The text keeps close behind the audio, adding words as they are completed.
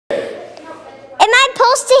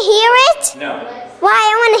supposed to hear it? No. Why?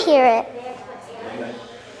 I want to hear it.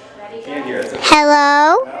 Can't hear it.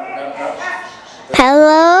 Hello? No.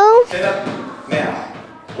 Hello? Sit up. Now,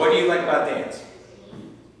 what do you like about dance?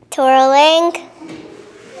 Twirling.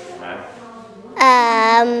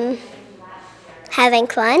 Right. Having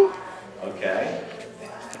fun. Okay.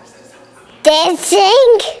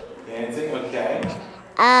 Dancing. Dancing, okay.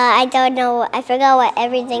 I don't know. I forgot what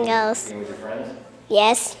everything else. Being with your friends?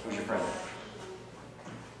 Yes. Who's your friend?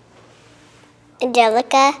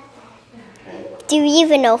 Angelica. Okay. Do you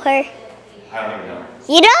even know her? I don't even know her.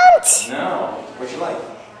 You don't? No. What's she like?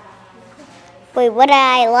 Wait, what do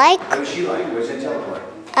I like? What's she like? What's Angelica like?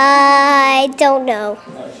 I don't know. I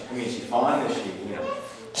mean, she's fun. Is she,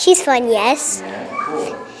 She's fun, yes. Yeah,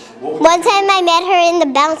 cool. One time I met her in the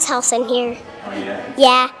bounce house in here. Oh, yeah?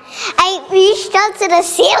 Yeah. I reached out to the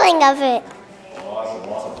ceiling of it. Awesome.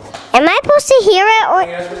 Am I supposed to hear it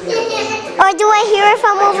or do I hear it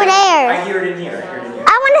from over there? I hear it in here.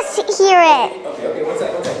 I want to hear it. Okay, what's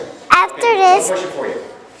that? After Okay, this. one question for you.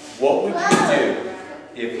 What would you do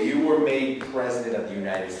if you were made president of the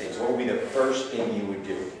United States? What would be the first thing you would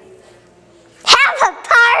do? Have a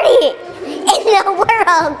party in the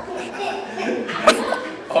world.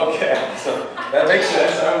 Okay, so that makes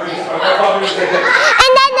sense. And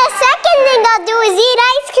then the second thing I'll do is eat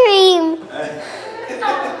ice cream.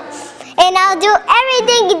 And I'll do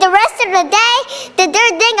everything the rest of the day. The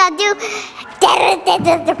third thing I'll do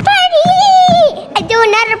the party. I do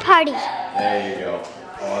another party. There you go.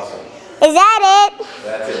 Awesome. Is that it?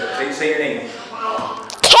 That's it. Say your name.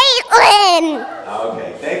 Caitlin.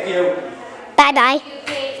 Okay, thank you. Bye-bye.